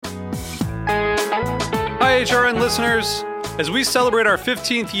HRN listeners. As we celebrate our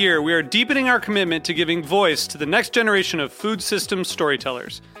 15th year, we are deepening our commitment to giving voice to the next generation of food systems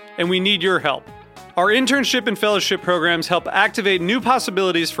storytellers, and we need your help. Our internship and fellowship programs help activate new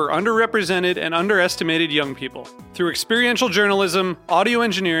possibilities for underrepresented and underestimated young people through experiential journalism, audio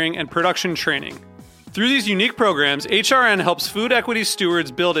engineering, and production training. Through these unique programs, HRN helps food equity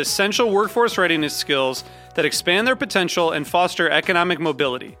stewards build essential workforce readiness skills that expand their potential and foster economic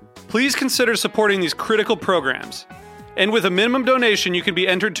mobility. Please consider supporting these critical programs. And with a minimum donation, you can be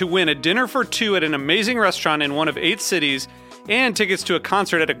entered to win a dinner for two at an amazing restaurant in one of 8 cities and tickets to a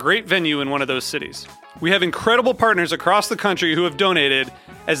concert at a great venue in one of those cities. We have incredible partners across the country who have donated,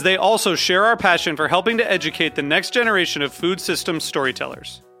 as they also share our passion for helping to educate the next generation of food systems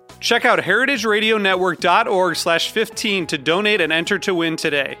storytellers. Check out heritageradionetwork.org/15 to donate and enter to win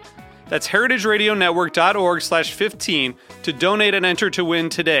today. That's heritageradionetwork.org/15 to donate and enter to win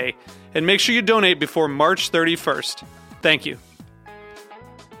today. And make sure you donate before March 31st. Thank you.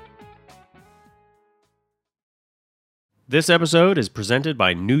 This episode is presented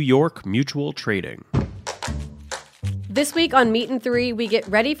by New York Mutual Trading. This week on Meat and Three, we get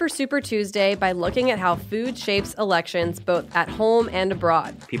ready for Super Tuesday by looking at how food shapes elections both at home and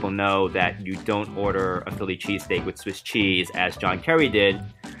abroad. People know that you don't order a Philly cheesesteak with Swiss cheese, as John Kerry did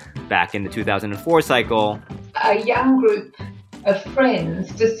back in the 2004 cycle. A young group of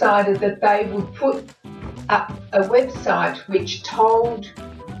friends decided that they would put up a website which told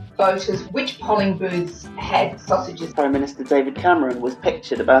voters which polling booths had sausages. Prime Minister David Cameron was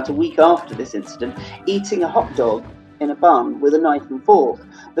pictured about a week after this incident eating a hot dog in a bun with a knife and fork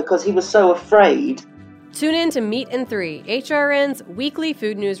because he was so afraid. Tune in to Meat and Three, HRN's weekly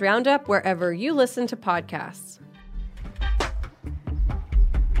food news roundup wherever you listen to podcasts.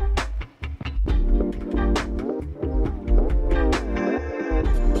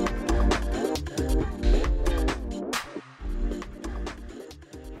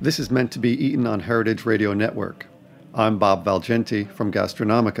 This is meant to be eaten on Heritage Radio Network. I'm Bob Valgenti from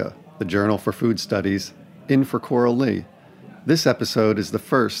Gastronomica, the Journal for Food Studies, in for Coral Lee. This episode is the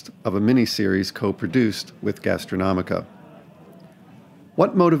first of a mini-series co-produced with Gastronomica.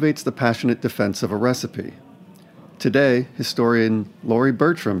 What motivates the passionate defense of a recipe? Today, historian Laurie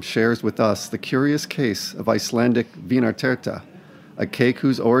Bertram shares with us the curious case of Icelandic vinarterta, a cake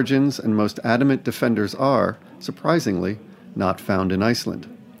whose origins and most adamant defenders are, surprisingly, not found in Iceland.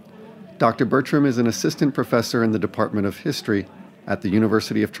 Dr. Bertram is an assistant professor in the Department of History at the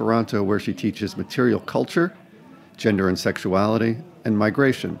University of Toronto, where she teaches material culture, gender and sexuality, and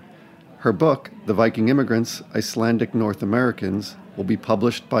migration. Her book, The Viking Immigrants, Icelandic North Americans, will be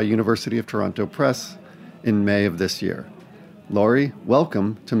published by University of Toronto Press in May of this year. Laurie,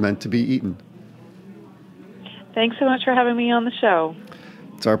 welcome to Meant to Be Eaten. Thanks so much for having me on the show.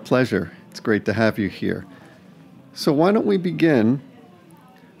 It's our pleasure. It's great to have you here. So why don't we begin?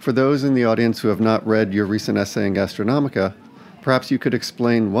 For those in the audience who have not read your recent essay in Gastronomica, perhaps you could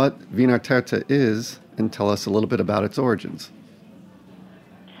explain what vinarterta is and tell us a little bit about its origins.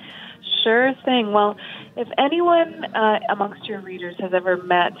 Sure thing. Well, if anyone amongst your readers has ever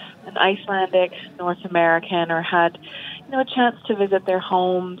met an Icelandic North American or had a chance to visit their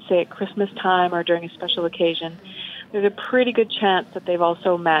home, say at Christmas time or during a special occasion, there's a pretty good chance that they've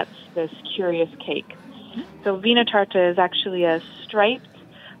also met this curious cake. So vinarterta is actually a striped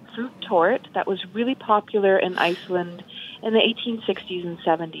fruit torte that was really popular in Iceland in the 1860s and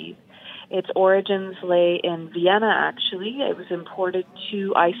 70s. Its origins lay in Vienna, actually. It was imported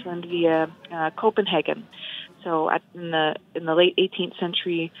to Iceland via Copenhagen. So in the late 18th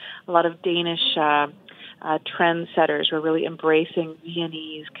century, a lot of Danish trendsetters were really embracing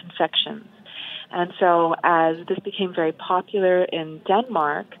Viennese confections. And so as this became very popular in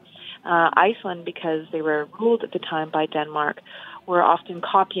Denmark, Iceland, because they were ruled at the time by Denmark, were often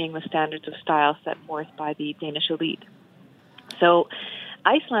copying the standards of style set forth by the Danish elite. So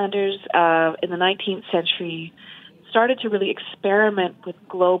Icelanders in the 19th century started to really experiment with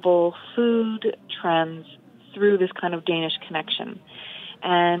global food trends through this kind of Danish connection.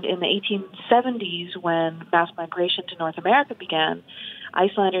 And in the 1870s, when mass migration to North America began,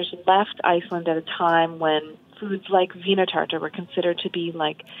 Icelanders left Iceland at a time when foods like vinarterta were considered to be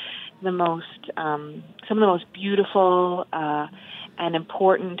like the most, some of the most beautiful and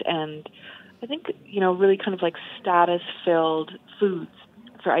important and I think, really kind of like status-filled foods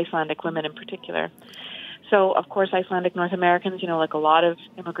for Icelandic women in particular. So, of course, Icelandic North Americans, like a lot of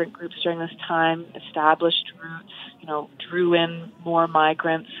immigrant groups during this time, established roots, drew in more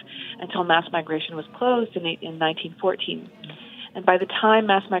migrants until mass migration was closed in 1914. And by the time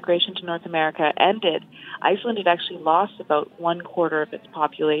mass migration to North America ended, Iceland had actually lost about 1/4 of its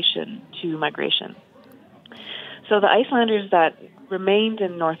population to migration. So the Icelanders that remained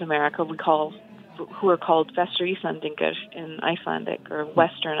in North America, who are called Vestur-Íslendingar in Icelandic, or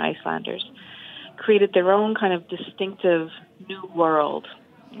Western Icelanders, created their own kind of distinctive new world,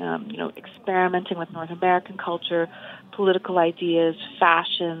 experimenting with North American culture, political ideas,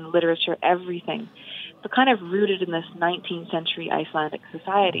 fashion, literature, everything, but kind of rooted in this 19th century Icelandic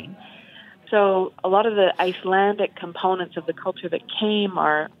society. So a lot of the Icelandic components of the culture that came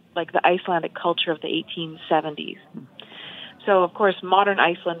are like the Icelandic culture of the 1870s. So, of course, modern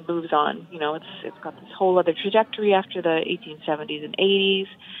Iceland moves on. It's got this whole other trajectory after the 1870s and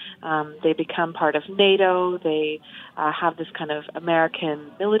 80s. They become part of NATO. They have this kind of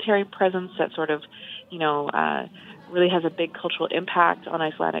American military presence that sort of, really has a big cultural impact on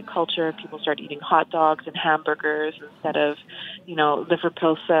Icelandic culture. People start eating hot dogs and hamburgers instead of,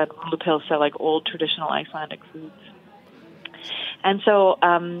 liverpilsa and rúllupilsa, like old traditional Icelandic foods. And so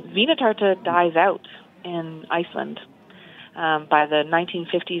Vínartárta dies out in Iceland. By the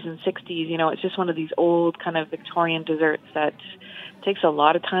 1950s and 60s, it's just one of these old kind of Victorian desserts that takes a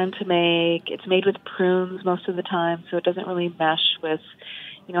lot of time to make. It's made with prunes most of the time, so it doesn't really mesh with,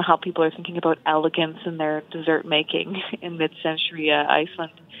 how people are thinking about elegance in their dessert making in mid-century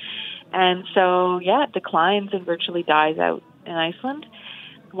Iceland. And so, it declines and virtually dies out in Iceland.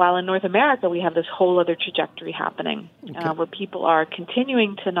 While in North America, we have this whole other trajectory happening where people are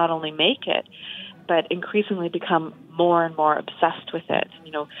continuing to not only make it, but increasingly become more and more obsessed with it,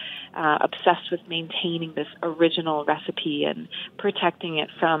 obsessed with maintaining this original recipe and protecting it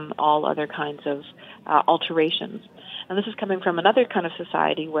from all other kinds of alterations. And this is coming from another kind of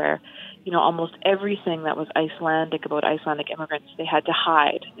society where, almost everything that was Icelandic about Icelandic immigrants, they had to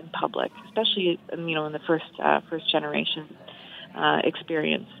hide in public, especially, in the first generation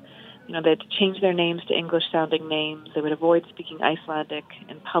experience. They had to change their names to English-sounding names. They would avoid speaking Icelandic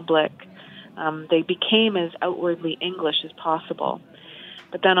in public. They became as outwardly English as possible.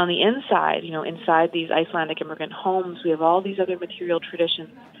 But then on the inside, inside these Icelandic immigrant homes, we have all these other material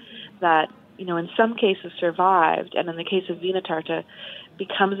traditions that, in some cases survived, and in the case of Vínartárta,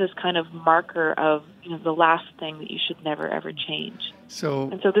 becomes this kind of marker of, the last thing that you should never, ever change. So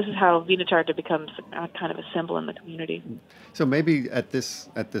this is how Vínartárta becomes kind of a symbol in the community. So maybe at this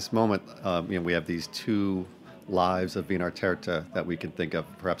moment, we have these two lives of Vínartárta that we can think of,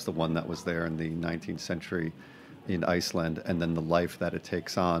 perhaps the one that was there in the 19th century in Iceland, and then the life that it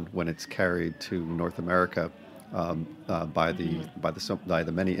takes on when it's carried to North America by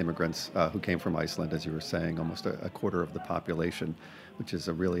the many immigrants who came from Iceland, as you were saying, almost a quarter of the population, which is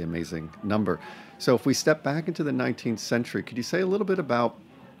a really amazing number. So if we step back into the 19th century, could you say a little bit about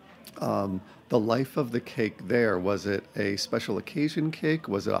the life of the cake there? Was it a special occasion cake?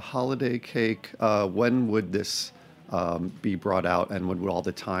 Was it a holiday cake? When would this be brought out, and when would all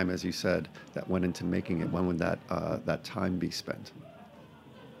the time, as you said, that went into making it, when would that time be spent?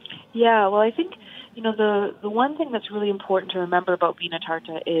 Yeah, well, I think, the one thing that's really important to remember about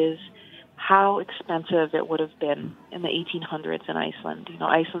Vínartárta is how expensive it would have been in the 1800s in Iceland.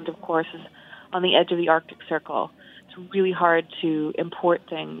 Iceland, of course, is on the edge of the Arctic Circle. It's really hard to import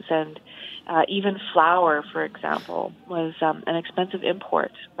things, and even flour, for example, was an expensive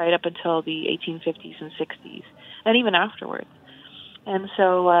import right up until the 1850s and 60s, and even afterwards. And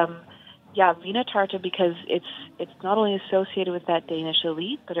so, Vínartárta, because it's not only associated with that Danish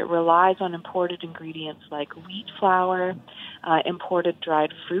elite, but it relies on imported ingredients like wheat flour, imported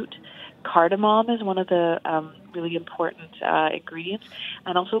dried fruit. Cardamom is one of the really important ingredients,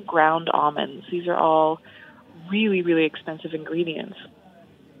 and also ground almonds. These are all really, really expensive ingredients.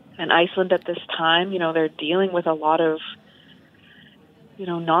 And Iceland at this time, they're dealing with a lot of,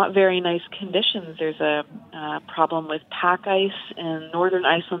 not very nice conditions. There's a problem with pack ice in northern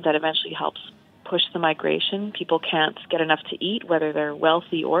Iceland that eventually helps push the migration. People can't get enough to eat, whether they're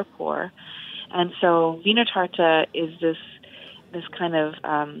wealthy or poor. And so Vínartárta is this kind of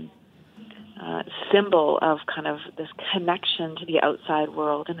symbol of kind of this connection to the outside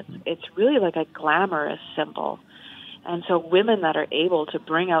world, and it's really like a glamorous symbol. And so women that are able to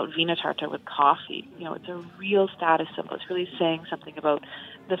bring out Vínartárta with coffee, it's a real status symbol. It's really saying something about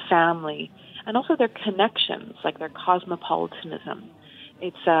the family and also their connections, like their cosmopolitanism.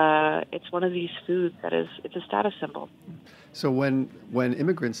 It's one of these foods that it's a status symbol. So when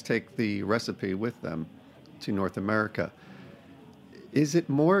immigrants take the recipe with them to North America, is it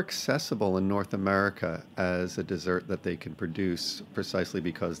more accessible in North America as a dessert that they can produce precisely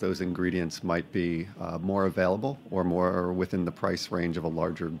because those ingredients might be more available or more within the price range of a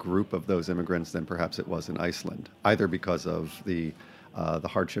larger group of those immigrants than perhaps it was in Iceland, either because of the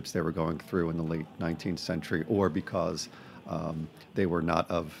hardships they were going through in the late 19th century or because they were not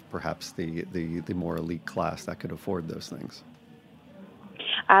of perhaps the more elite class that could afford those things.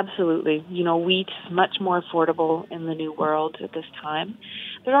 Absolutely. Wheat is much more affordable in the New World at this time.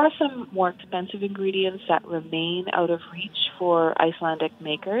 There are some more expensive ingredients that remain out of reach for Icelandic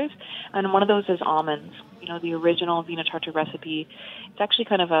makers, and one of those is almonds. The original Wiener Tartar recipe, it's actually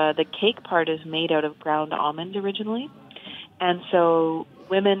kind of the cake part is made out of ground almond originally. And so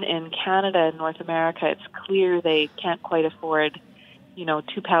women in Canada and North America, it's clear they can't quite afford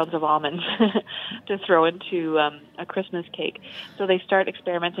 2 pounds of almonds to throw into a Christmas cake. So they start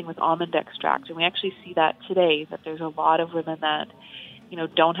experimenting with almond extract. And we actually see that today, that there's a lot of women that,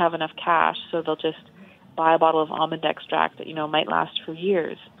 don't have enough cash, so they'll just buy a bottle of almond extract that, might last for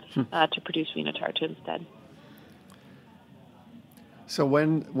years to produce Wiener Tartar instead. So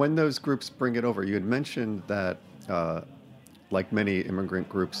when those groups bring it over, you had mentioned that like many immigrant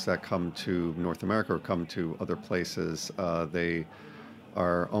groups that come to North America or come to other places, they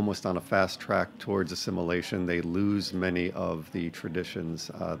are almost on a fast track towards assimilation. They lose many of the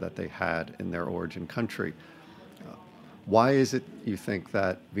traditions that they had in their origin country. Why is it, you think,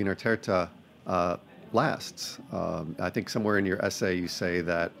 that Wiener Tartar lasts? I think somewhere in your essay you say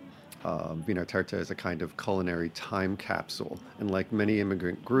that Wiener Tartar is a kind of culinary time capsule. And like many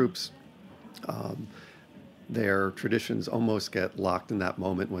immigrant groups, their traditions almost get locked in that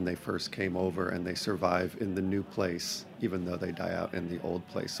moment when they first came over, and they survive in the new place, even though they die out in the old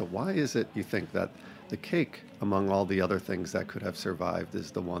place. So why is it, you think, that the cake, among all the other things that could have survived,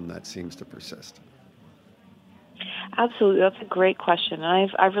 is the one that seems to persist? Absolutely. That's a great question. And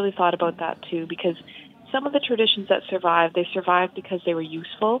I've really thought about that too, because some of the traditions that survived, they survived because they were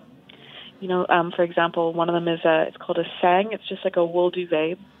useful. For example, one of them is it's called a sang. It's just like a wool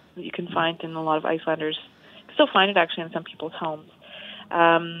duvet that you can find in a lot of Icelanders. You can still find it actually in some people's homes.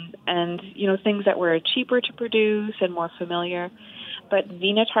 And things that were cheaper to produce and more familiar. But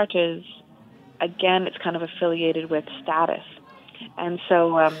Wiener Tartar is, again, it's kind of affiliated with status. And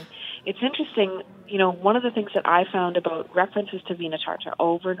so it's interesting, one of the things that I found about references to Wiener Tartar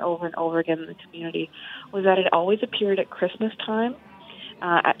over and over and over again in the community was that it always appeared at Christmas time,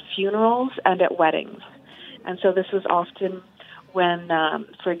 at funerals, and at weddings. And so this was often when,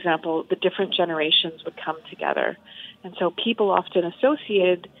 for example, the different generations would come together. And so people often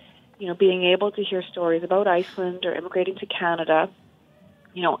associated, being able to hear stories about Iceland or immigrating to Canada,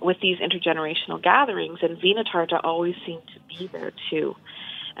 with these intergenerational gatherings, and Wiener Tartar always seemed to be there too.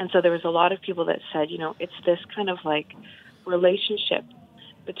 And so there was a lot of people that said, it's this kind of like relationship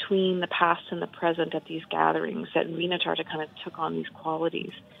between the past and the present at these gatherings that Wiener Tartar kind of took on these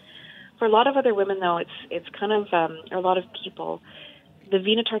qualities. For a lot of other women, though, it's kind of, or a lot of people, the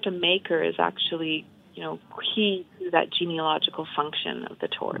Wiener Tartar maker is actually, key to that genealogical function of the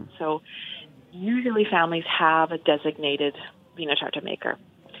tort. So usually families have a designated Wiener Tartar maker.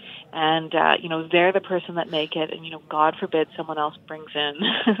 And, they're the person that make it. And, God forbid someone else brings in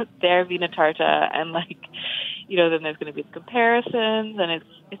their Wiener Tartar. And, then there's going to be comparisons. And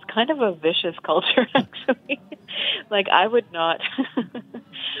it's kind of a vicious culture, actually. I would not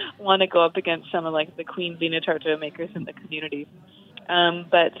want to go up against some of, the Queen Wiener Tartar makers in the community.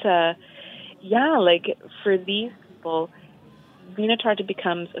 For these people, Wiener Tartar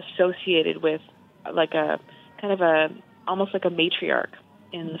becomes associated with, almost like a matriarch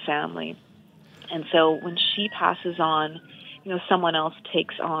in the family. And so when she passes on, someone else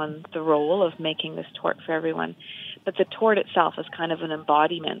takes on the role of making this tort for everyone. But the tort itself is kind of an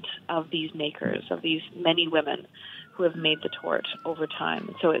embodiment of these makers, of these many women who have made the tort over time.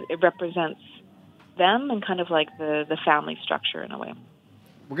 And so it represents them and kind of like the family structure in a way.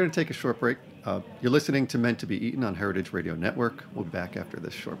 We're going to take a short break. You're listening to Meant to Be Eaten on Heritage Radio Network. We'll be back after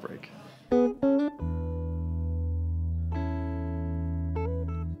this short break.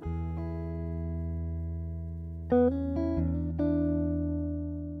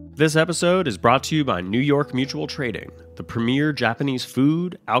 This episode is brought to you by New York Mutual Trading, the premier Japanese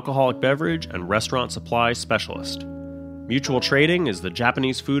food, alcoholic beverage, and restaurant supply specialist. Mutual Trading is the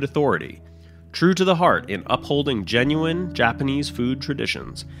Japanese food authority, true to the heart in upholding genuine Japanese food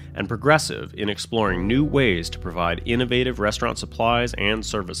traditions and progressive in exploring new ways to provide innovative restaurant supplies and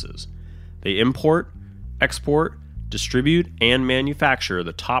services. They import, export, distribute, and manufacture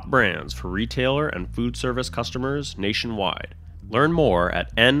the top brands for retailer and food service customers nationwide. Learn more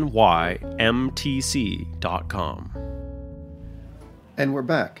at nymtc.com. And we're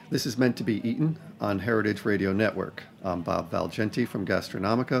back. This is Meant to Be Eaten on Heritage Radio Network. I'm Bob Valgenti from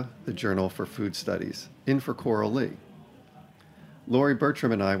Gastronomica, the Journal for Food Studies, in for Coral Lee. Laurie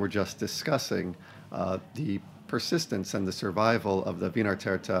Bertram and I were just discussing the persistence and the survival of the Wiener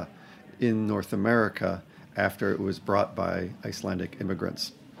Tartar in North America after it was brought by Icelandic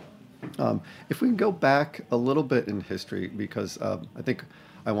immigrants. If we can go back a little bit in history, because I think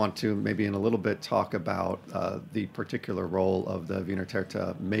I want to maybe in a little bit talk about the particular role of the Wiener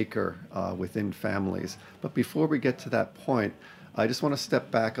Terte maker within families. But before we get to that point, I just want to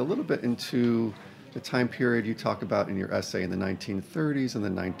step back a little bit into the time period you talk about in your essay in the 1930s and the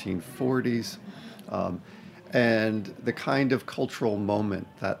 1940s, and the kind of cultural moment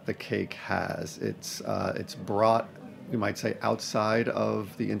that the cake has. It's brought, we might say, outside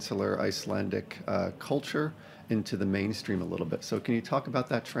of the insular Icelandic culture into the mainstream a little bit. So can you talk about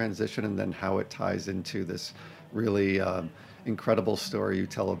that transition and then how it ties into this really incredible story you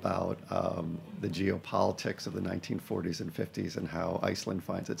tell about the geopolitics of the 1940s and 50s and how Iceland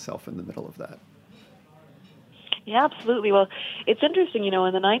finds itself in the middle of that? Yeah, absolutely. Well, it's interesting, in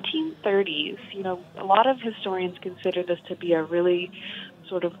the 1930s, a lot of historians consider this to be a really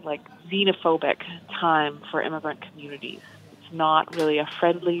sort of like xenophobic time for immigrant communities. It's not really a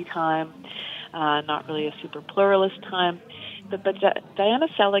friendly time, not really a super pluralist time. But Diana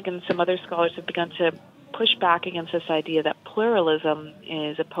Selig and some other scholars have begun to push back against this idea that pluralism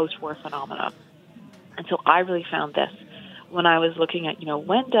is a post-war phenomenon. And so I really found this when I was looking at,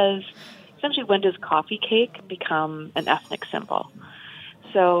 when does coffee cake become an ethnic symbol?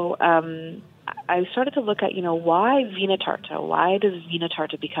 So I started to look at, why Wiener Tarte? Why does Wiener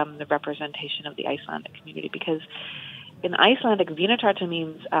Tarte become the representation of the Icelandic community? Because in Icelandic, Wiener Tarte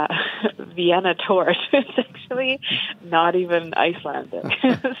means Vienna tort. It's actually not even Icelandic.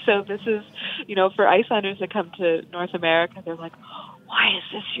 So this is, for Icelanders that come to North America, they're like, why is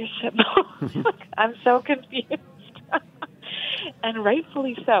this your symbol? I'm so confused. And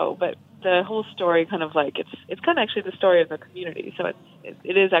rightfully so, but the whole story kind of like, it's kind of actually the story of the community, so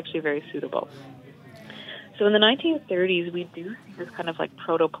it is actually very suitable. So in the 1930s, we do see this kind of like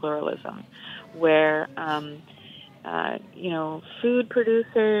proto-pluralism where, food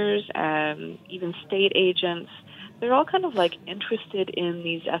producers and even state agents, they're all kind of like interested in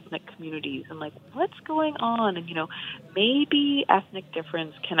these ethnic communities and like what's going on. And, maybe ethnic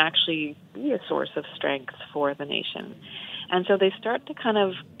difference can actually be a source of strength for the nation. And so they start to kind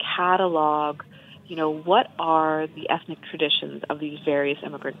of catalog, what are the ethnic traditions of these various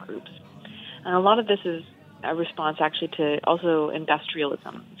immigrant groups. And a lot of this is a response actually to also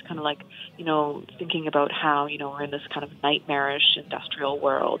industrialism. It's kind of like, thinking about how, we're in this kind of nightmarish industrial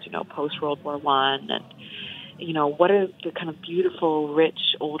world, post-World War I, and, what are the kind of beautiful,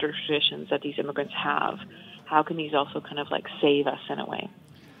 rich, older traditions that these immigrants have? How can these also kind of like save us in a way?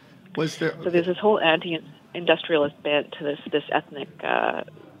 So there's this whole anti-industrialist bent to this ethnic kind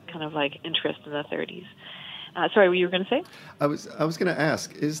of like interest in the 30s. Sorry, what you were going to say? I was going to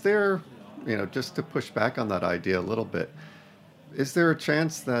ask, is there, just to push back on that idea a little bit, is there a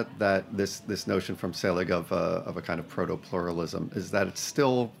chance that this notion from Selig of a kind of proto-pluralism is that it's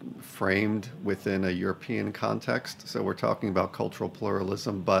still framed within a European context? So we're talking about cultural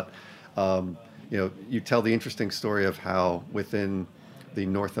pluralism, but you tell the interesting story of how within the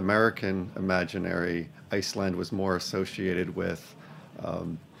North American imaginary, Iceland was more associated with,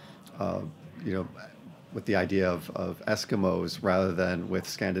 with the idea of Eskimos rather than with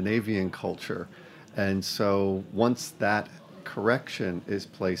Scandinavian culture. And so once that correction is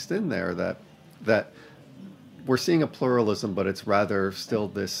placed in there, that we're seeing a pluralism, but it's rather still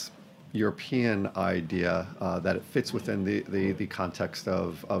this European idea that it fits within the context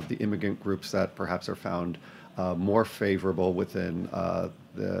of the immigrant groups that perhaps are found more favorable within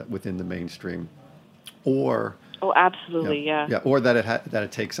the mainstream, or absolutely, yeah, or that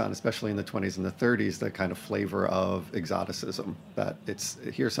it takes on, especially in the 20s and the 30s, the kind of flavor of exoticism, that it's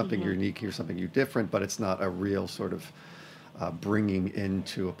here's something unique, here's something different, but it's not a real sort of bringing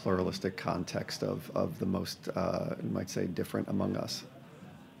into a pluralistic context of the most, you might say, different among us.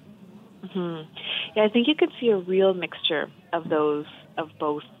 Mm-hmm. Yeah, I think you could see a real mixture of those, of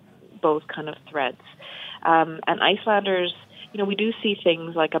both kind of threads. And Icelanders, we do see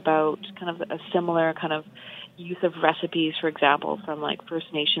things like about kind of a similar kind of use of recipes, for example, from like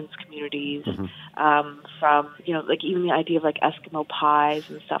First Nations communities, from, like even the idea of like Eskimo pies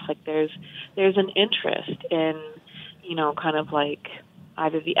and stuff. Like there's an interest in, kind of like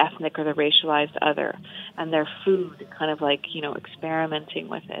either the ethnic or the racialized other and their food, kind of like, experimenting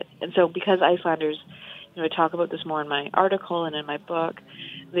with it. And so because Icelanders, I talk about this more in my article and in my book,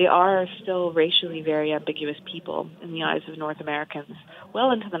 they are still racially very ambiguous people in the eyes of North Americans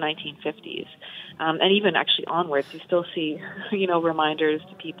well into the 1950s. And even actually onwards, you still see, reminders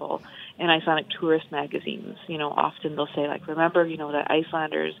to people in Icelandic tourist magazines. Often they'll say, like, remember, that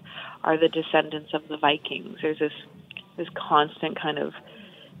Icelanders are the descendants of the Vikings. There's this constant kind of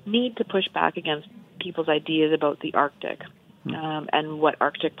need to push back against people's ideas about the Arctic and what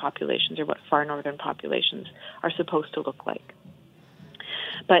Arctic populations or what far northern populations are supposed to look like.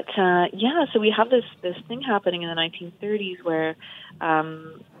 But so we have this thing happening in the 1930s where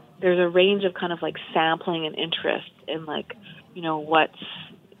there's a range of kind of like sampling and interest in like, you know,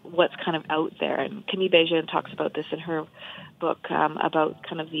 what's kind of out there. And Camille Béjean talks about this in her book about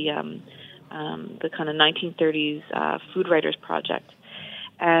kind of the kind of 1930s Food Writers Project.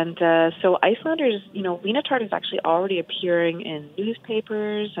 And so Icelanders, you know, Vína tart is actually already appearing in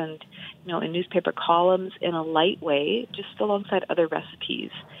newspapers and, you know, in newspaper columns in a light way, just alongside other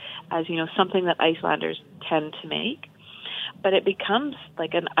recipes as, you know, something that Icelanders tend to make. But it becomes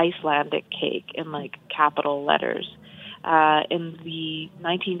like an Icelandic cake in like capital letters in the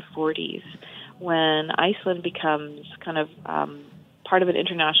 1940s when Iceland becomes kind of part of an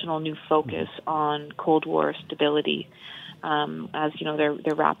international new focus on Cold War stability. As you know,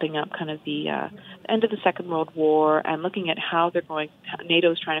 they're wrapping up kind of the end of the Second World War and looking at how they're going.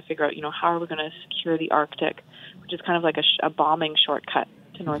 NATO's trying to figure out, you know, how are we going to secure the Arctic, which is kind of like a bombing shortcut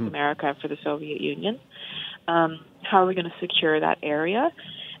to North America for the Soviet Union. How are we going to secure that area?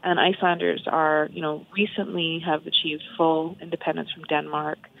 And Icelanders are, you know, recently have achieved full independence from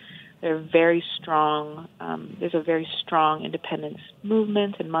Denmark. They're very strong. There's a very strong independence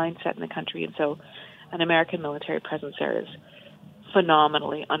movement and mindset in the country, and so an American military presence there is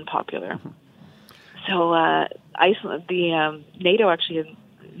phenomenally unpopular. So Iceland, the NATO actually, in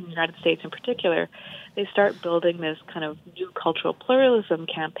the United States in particular, they start building this kind of new cultural pluralism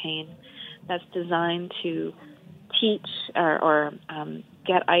campaign that's designed to teach or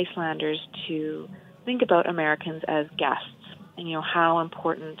get Icelanders to think about Americans as guests and, you know, how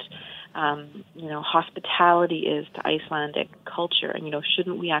important you know, hospitality is to Icelandic culture, and, you know,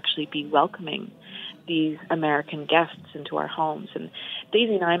 shouldn't we actually be welcoming these American guests into our homes? And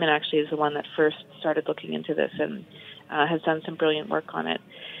Daisy Nyman actually is the one that first started looking into this and has done some brilliant work on it.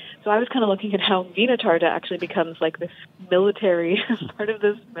 So I was kind of looking at how Vína tart actually becomes like this military, part of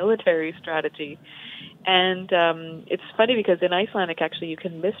this military strategy. And it's funny because in Icelandic, actually, you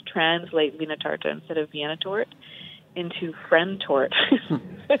can mistranslate Vína tart instead of Vienna tort into friend tort.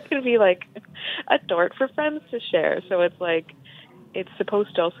 It's going to be like a tort for friends to share. So it's like, it's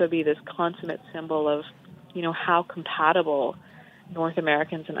supposed to also be this consummate symbol of, you know, how compatible North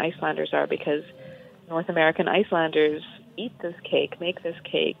Americans and Icelanders are, because North American Icelanders eat this cake, make this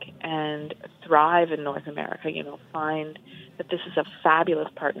cake, and thrive in North America, you know, find that this is a fabulous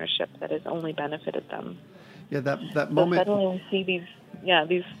partnership that has only benefited them. Yeah, that moment. So suddenly we see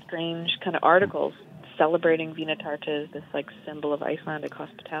these strange kind of articles celebrating Vína tart as this like symbol of Icelandic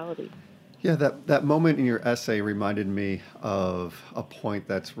hospitality. Yeah, that moment in your essay reminded me of a point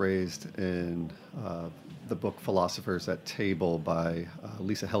that's raised in the book Philosophers at Table by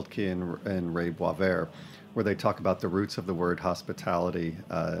Lisa Heltke and Ray Boisvert, where they talk about the roots of the word hospitality,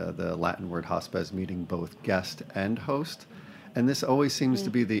 the Latin word hospes meaning both guest and host. And this always seems to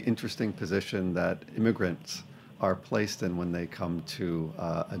be the interesting position that immigrants are placed in when they come to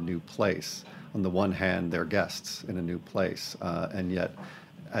a new place. On the one hand, they're guests in a new place, and yet,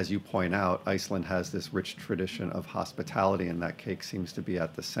 as you point out, Iceland has this rich tradition of hospitality, and that cake seems to be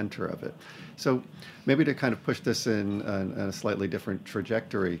at the center of it. So maybe to kind of push this in a slightly different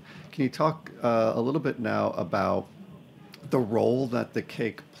trajectory, can you talk a little bit now about the role that the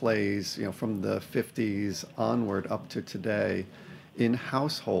cake plays, you know, from the 50s onward up to today in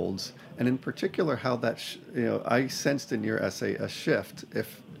households, and in particular how that, you know, I sensed in your essay a shift,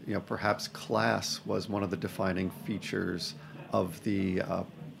 if, you know, perhaps class was one of the defining features of the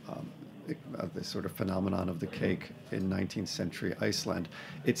sort of phenomenon of the cake in 19th century Iceland.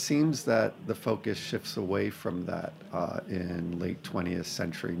 It seems that the focus shifts away from that in late 20th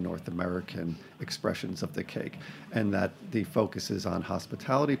century North American expressions of the cake, and that the focus is on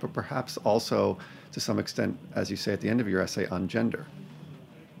hospitality, but perhaps also to some extent, as you say at the end of your essay, on gender.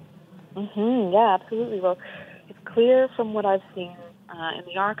 Yeah, absolutely. Well, it's clear from what I've seen in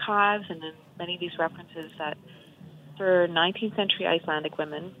the archives and in many of these references that for 19th century Icelandic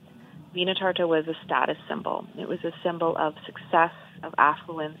women, Vína tart was a status symbol. It was a symbol of success, of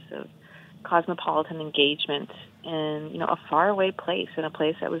affluence, of cosmopolitan engagement in, you know, a faraway place, in a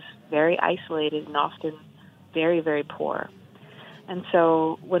place that was very isolated and often very, very poor. And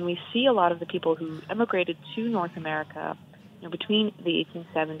so when we see a lot of the people who emigrated to North America, you know, between the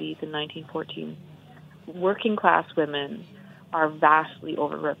 1870s and 1914, working class women are vastly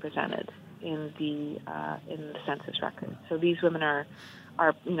overrepresented in the census record. So these women are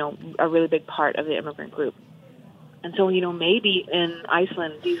you know, a really big part of the immigrant group. And so, you know, maybe in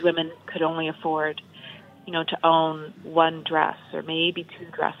Iceland these women could only afford, you know, to own one dress or maybe two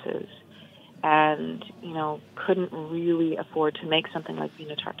dresses. and, couldn't really afford to make something like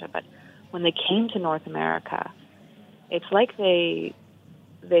Vina Tarta. But when they came to North America, it's like they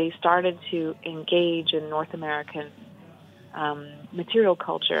started to engage in North American material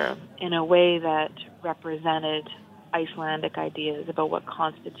culture in a way that represented Icelandic ideas about what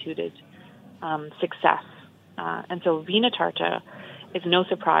constituted success. And so Vina Tarta is no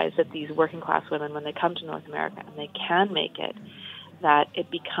surprise that these working class women, when they come to North America and they can make it, that it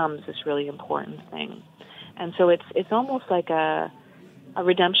becomes this really important thing. And so it's almost like a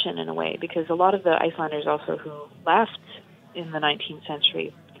redemption in a way, because a lot of the Icelanders also who left in the 19th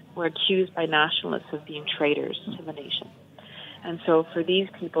century were accused by nationalists of being traitors to the nation. And so for these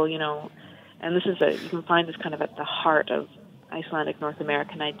people, and this is you can find this kind of at the heart of Icelandic North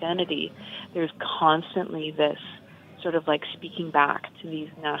American identity, there's constantly this sort of like speaking back to these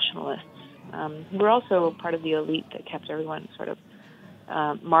nationalists. We're also part of the elite that kept everyone sort of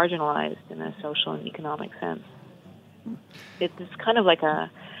marginalized in a social and economic sense. It's kind of like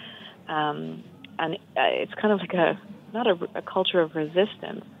it's kind of like not a culture of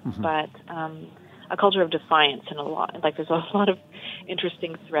resistance, but a culture of defiance in a lot. Like there's a lot of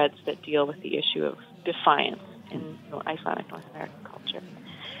interesting threads that deal with the issue of defiance in Icelandic North American culture.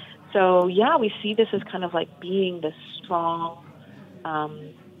 So yeah, we see this as kind of like being this strong,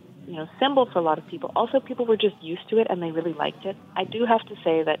 symbol for a lot of people. Also, people were just used to it and they really liked it. I do have to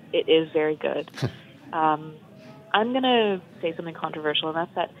say that it is very good. I'm going to say something controversial, and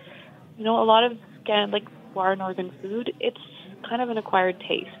that's that, a lot of far northern food, it's kind of an acquired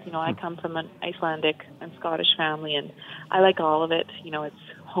taste. I come from an Icelandic and Scottish family, and I like all of it. It's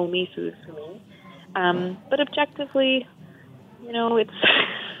homey food for me. But objectively,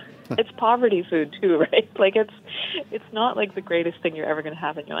 it's poverty food too, right? Like it's not like the greatest thing you're ever going to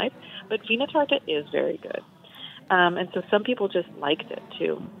have in your life. But Vina Tarta is very good. And so some people just liked it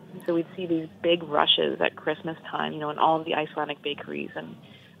too. So we'd see these big rushes at Christmas time, in all of the Icelandic bakeries and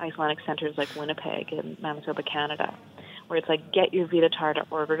Icelandic centers like Winnipeg and Manitoba, Canada, where it's like, get your Vina Tarta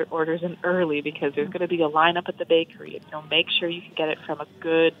orders in early because there's going to be a lineup at the bakery. Make sure you can get it from a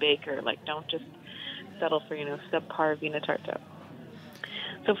good baker. Like, don't just settle for, subpar Vina Tarta.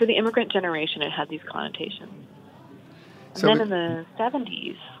 So for the immigrant generation, it had these connotations. And then in the 70s,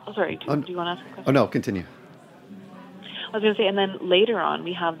 do you want to ask a question? Oh, no, continue. I was going to say, and then later on,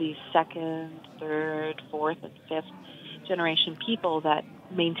 we have these second, third, fourth, and fifth generation people that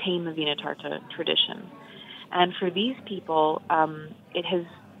maintain the Vina Tarta tradition. And for these people,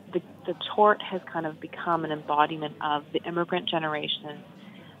 the tort has kind of become an embodiment of the immigrant generation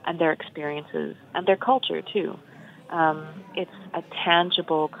and their experiences and their culture, too. It's a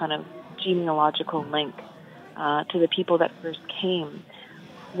tangible kind of genealogical link to the people that first came,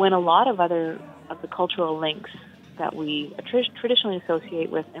 when a lot of the cultural links that we traditionally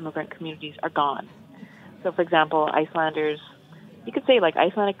associate with immigrant communities are gone. So, for example, Icelanders, you could say like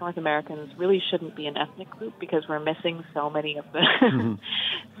Icelandic North Americans really shouldn't be an ethnic group because we're missing so many of the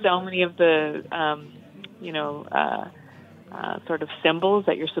sort of symbols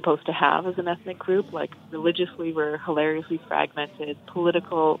that you're supposed to have as an ethnic group. Like religiously, we're hilariously fragmented,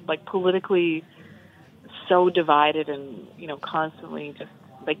 politically so divided and, constantly just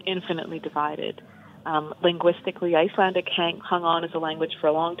like infinitely divided. Linguistically, Icelandic hung on as a language for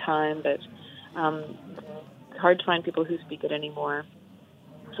a long time, but it's hard to find people who speak it anymore.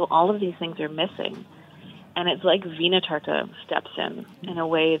 So all of these things are missing. And it's like Vina Tarta steps in a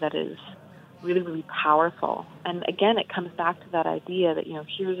way that is really, really powerful. And again, it comes back to that idea that,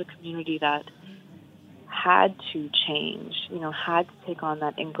 here's a community that had to change, had to take on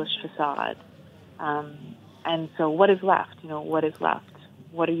that English facade. And so what is left? What is left?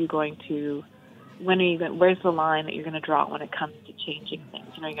 What are you going to... where's the line that you're going to draw when it comes to changing things?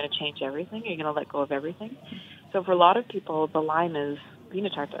 Are you going to change everything? Are you going to let go of everything? So for a lot of people, the line is Vina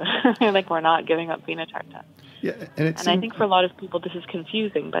Tarta. Like, we're not giving up Vina Tarta. Yeah, and I think for a lot of people, this is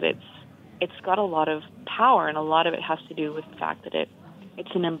confusing, but it's got a lot of power, and a lot of it has to do with the fact that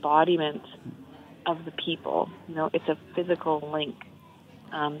it's an embodiment of the people. It's a physical link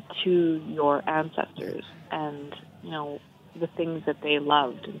to your ancestors and, the things that they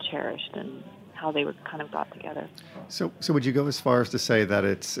loved and cherished and how they were kind of brought together. So would you go as far as to say that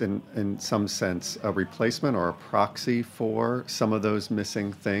it's in some sense a replacement or a proxy for some of those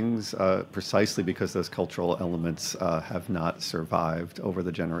missing things, precisely because those cultural elements have not survived over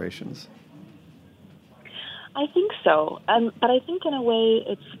the generations? I think so, but I think in a way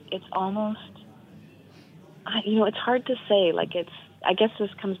it's almost, it's hard to say. Like I guess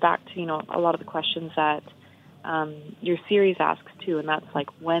this comes back to a lot of the questions that your series asks too, and that's like,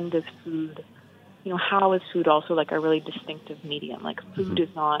 when does food, how is food also like a really distinctive medium? Like food is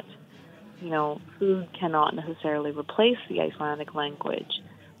not food cannot necessarily replace the Icelandic language,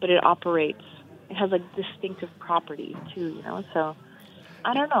 but it has like distinctive properties too, So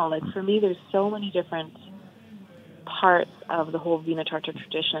I don't know, like for me, there's so many different parts of the whole Vinatarta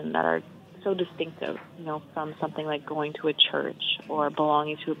tradition that are so distinctive, from something like going to a church or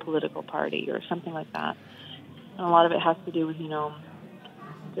belonging to a political party or something like that. And a lot of it has to do with,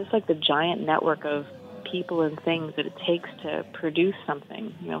 just like the giant network of people and things that it takes to produce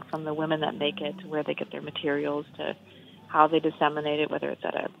something, from the women that make it to where they get their materials to how they disseminate it, whether it's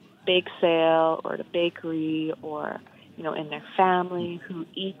at a bake sale or at a bakery or, in their family, who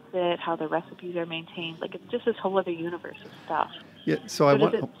eats it, how the recipes are maintained. Like, it's just this whole other universe of stuff. Yeah, so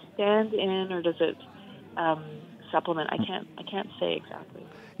does it stand in or does it supplement? I can't say exactly.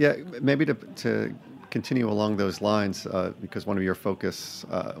 Yeah, maybe to continue along those lines, because one of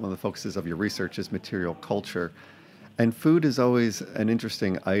the focuses of your research is material culture. And food is always an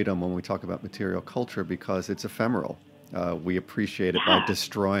interesting item when we talk about material culture because it's ephemeral. We appreciate it by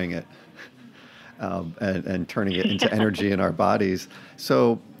destroying it and turning it into energy in our bodies.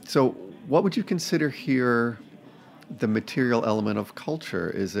 So what would you consider here the material element of culture?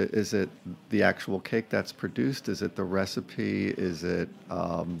 Is it the actual cake that's produced? Is it the recipe? Is it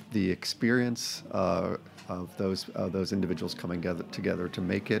the experience of those individuals coming together to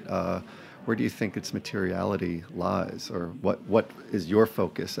make it? Where do you think its materiality lies, or what is your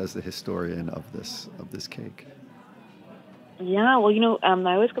focus as the historian of this cake? Yeah, well,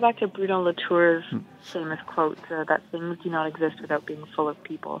 I always go back to Bruno Latour's famous quote that things do not exist without being full of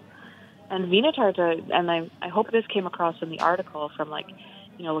people. And Vinatarta, and I hope this came across in the article from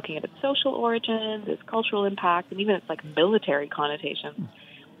looking at its social origins, its cultural impact, and even its military connotations.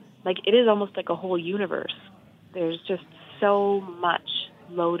 It is almost like a whole universe. There's just so much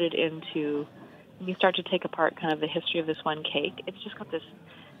loaded into, when you start to take apart kind of the history of this one cake, it's just got this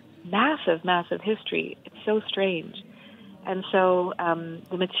massive, massive history. It's so strange. And so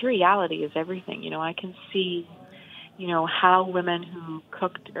the materiality is everything. I can see how women who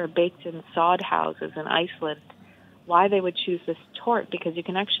cooked or baked in sod houses in Iceland, why they would choose this torte, because you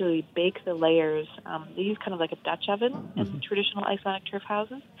can actually bake the layers. They use kind of like a Dutch oven in traditional Icelandic turf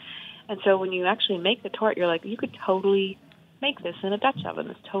houses. And so when you actually make the torte, you're like, you could totally make this in a Dutch oven.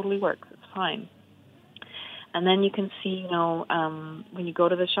 This totally works. It's fine. And then you can see, when you go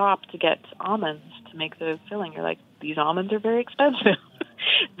to the shop to get almonds to make the filling, you're like, these almonds are very expensive.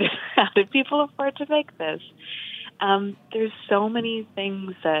 How did people afford to make this? There's so many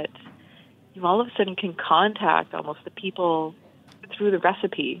things that you all of a sudden can contact almost the people through the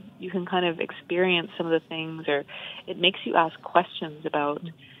recipe. You can kind of experience some of the things, or it makes you ask questions about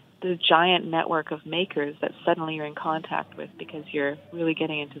the giant network of makers that suddenly you're in contact with because you're really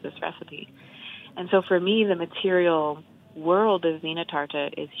getting into this recipe. And so for me, the material world of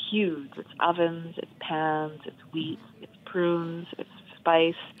Vinatarta is huge. It's ovens, it's pans, it's wheat, it's prunes, it's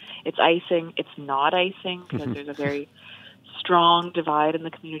spice, it's icing, it's not icing, because there's a very strong divide in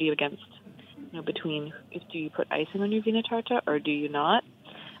the community against, between do you put icing on your Vinatarta or do you not?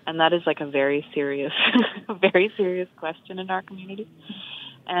 And that is a very serious, very serious question in our community.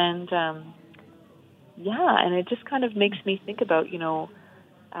 And and it just kind of makes me think about,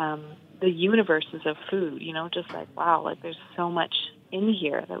 the universes of food, just wow, there's so much in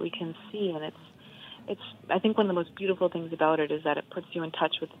here that we can see. And it's I think one of the most beautiful things about it is that it puts you in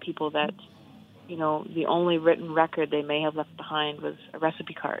touch with the people that, the only written record they may have left behind was a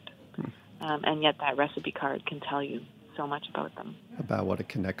recipe card. And yet that recipe card can tell you so much about them. About what it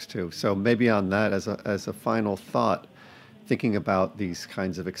connects to. So maybe on that, as a final thought, thinking about these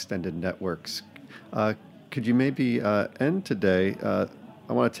kinds of extended networks, could you maybe end today?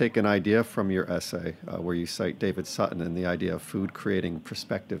 I want to take an idea from your essay where you cite David Sutton and the idea of food creating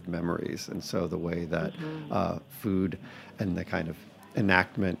prospective memories. And so the way that food and the kind of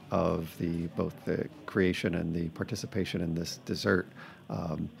enactment of both the creation and the participation in this dessert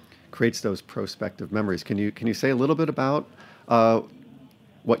creates those prospective memories. Can you say a little bit about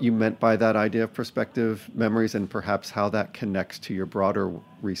what you meant by that idea of prospective memories and perhaps how that connects to your broader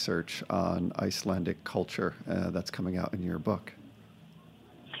research on Icelandic culture that's coming out in your book?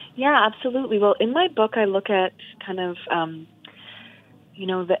 Yeah, absolutely. Well, in my book, I look at kind of,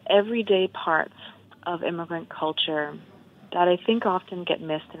 the everyday parts of immigrant culture that I think often get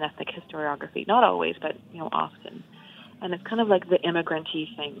missed in ethnic historiography. Not always, but, often. And it's kind of like the immigrant-y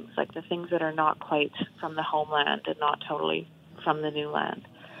things, like the things that are not quite from the homeland and not totally from the new land.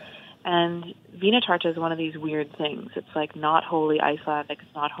 And Vinatarta is one of these weird things. It's not wholly Icelandic,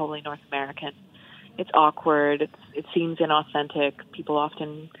 it's not wholly North American. It's awkward, it seems inauthentic. People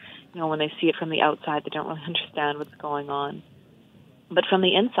often, when they see it from the outside, they don't really understand what's going on. But from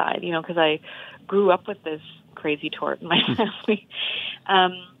the inside, because I grew up with this crazy tort in my family.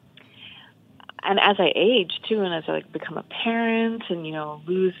 And as I age, too, and as I become a parent and,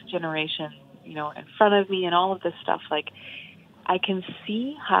 lose generation, in front of me and all of this stuff, I can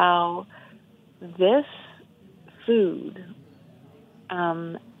see how this food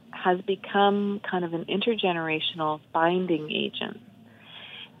has become kind of an intergenerational binding agent.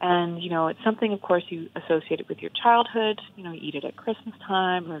 And, it's something, of course, you associate it with your childhood. You eat it at Christmas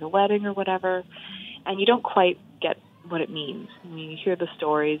time or at a wedding or whatever, and you don't quite get what it means. You hear the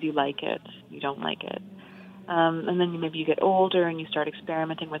stories, you like it, you don't like it. And then maybe you get older and you start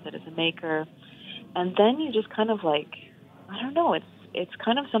experimenting with it as a maker. And then you just kind of I don't know, it's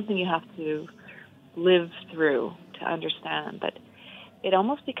kind of something you have to live through to understand. But it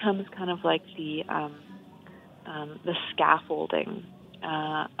almost becomes kind of like the scaffolding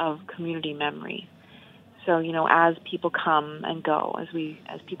of community memory. So, as people come and go,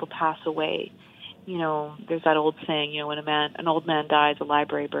 as people pass away, there's that old saying, when an old man dies, a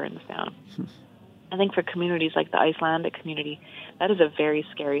library burns down. I think for communities like the Icelandic community, that is a very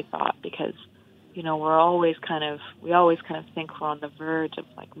scary thought because, we always kind of think we're on the verge of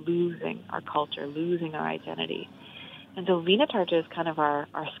losing our culture, losing our identity. And so Vinatarta is kind of our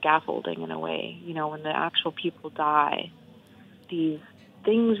scaffolding in a way. When the actual people die, these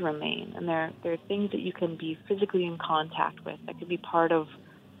things remain, and they're things that you can be physically in contact with, that could be part of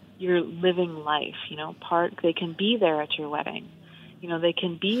your living life, they can be there at your wedding, they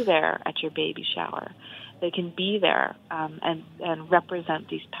can be there at your baby shower, they can be there and represent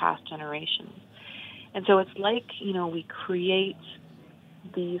these past generations. And so it's we create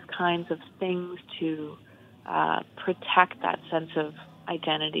these kinds of things to protect that sense of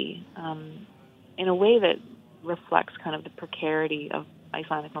identity in a way that reflects kind of the precarity of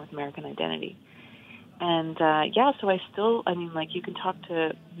Icelandic North American identity. And so you can talk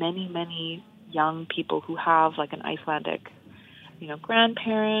to many, many young people who have an Icelandic,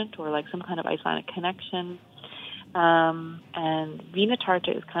 grandparent or some kind of Icelandic connection. And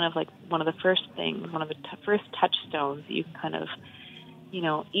Vinatarta is kind of one of the first things, one of the first touchstones that you can kind of,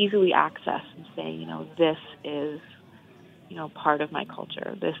 easily access and say, this is, part of my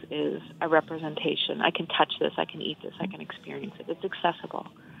culture. This is a representation. I can touch this. I can eat this. I can experience it. It's accessible.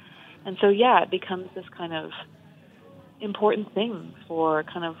 And so, it becomes this kind of important thing for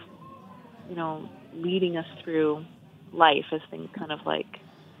kind of, leading us through life as things kind of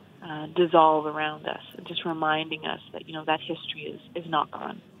dissolve around us, and just reminding us that, that history is not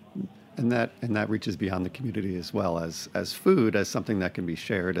gone. And that reaches beyond the community as well as food, as something that can be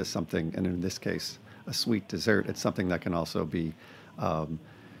shared, as something, and in this case, a sweet dessert. It's something that can also be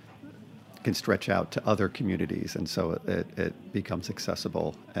can stretch out to other communities, and so it becomes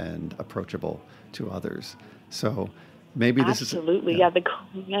accessible and approachable to others. So maybe this absolutely, is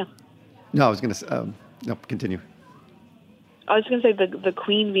yeah. No, I was going to no, continue. I was going to say the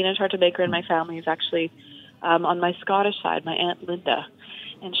Queen Vinatarta baker in my family is actually on my Scottish side, my Aunt Linda,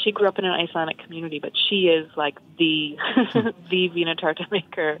 and she grew up in an Icelandic community, but she is the the Vinatarta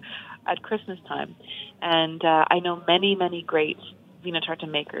maker at Christmas time. And I know many, many great Vinatarta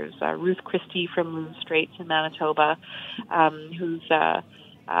makers. Ruth Christie from Loon Straits in Manitoba, who's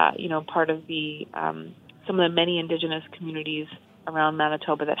part of the some of the many indigenous communities around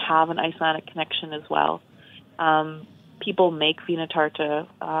Manitoba that have an Icelandic connection as well. People make Vinatarta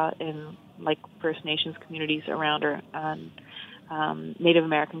in First Nations communities around Native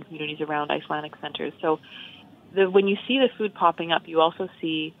American communities around Icelandic centers. So when you see the food popping up, you also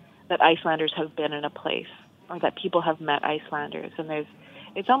see that Icelanders have been in a place, or that people have met Icelanders. And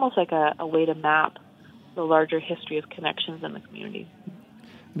it's almost like a way to map the larger history of connections in the community.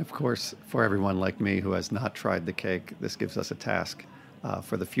 And of course, for everyone like me who has not tried the cake, this gives us a task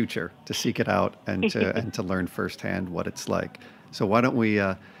for the future to seek it out and to learn firsthand what it's like. So why don't we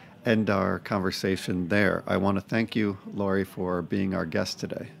end our conversation there? I want to thank you, Laurie, for being our guest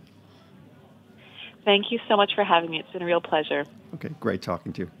today. Thank you so much for having me. It's been a real pleasure. Okay, great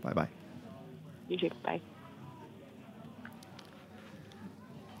talking to you. Bye-bye. You too. Bye.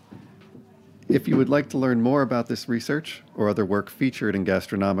 If you would like to learn more about this research or other work featured in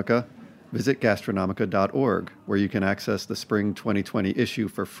Gastronomica, visit gastronomica.org, where you can access the spring 2020 issue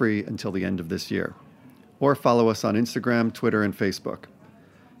for free until the end of this year. Or follow us on Instagram, Twitter, and Facebook.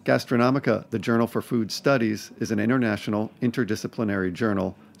 Gastronomica, the Journal for Food Studies, is an international, interdisciplinary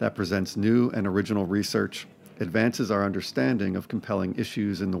journal that presents new and original research, advances our understanding of compelling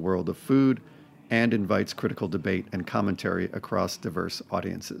issues in the world of food, and invites critical debate and commentary across diverse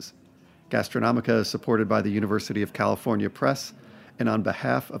audiences. Gastronomica is supported by the University of California Press, and on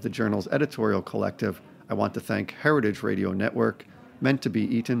behalf of the journal's editorial collective, I want to thank Heritage Radio Network, Meant to Be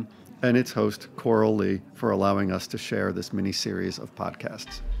Eaten, and its host, Coral Lee, for allowing us to share this mini-series of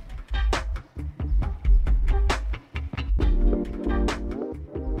podcasts.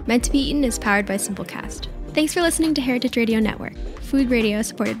 Meant to Be Eaten is powered by Simplecast. Thanks for listening to Heritage Radio Network, food radio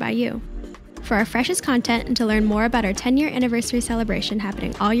supported by you. For our freshest content and to learn more about our 10-year anniversary celebration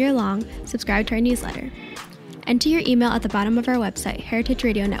happening all year long, subscribe to our newsletter. Enter your email at the bottom of our website,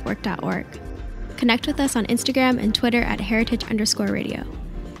 heritageradionetwork.org. Connect with us on Instagram and Twitter at heritage_radio.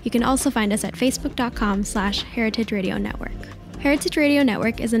 You can also find us at facebook.com/Heritage Radio Network. Heritage Radio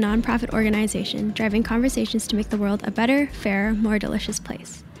Network is a nonprofit organization driving conversations to make the world a better, fairer, more delicious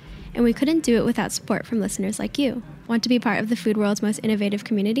place. And we couldn't do it without support from listeners like you. Want to be part of the food world's most innovative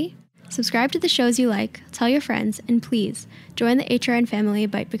community? Subscribe to the shows you like, tell your friends, and please, join the HRN family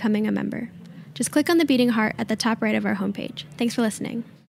by becoming a member. Just click on the beating heart at the top right of our homepage. Thanks for listening.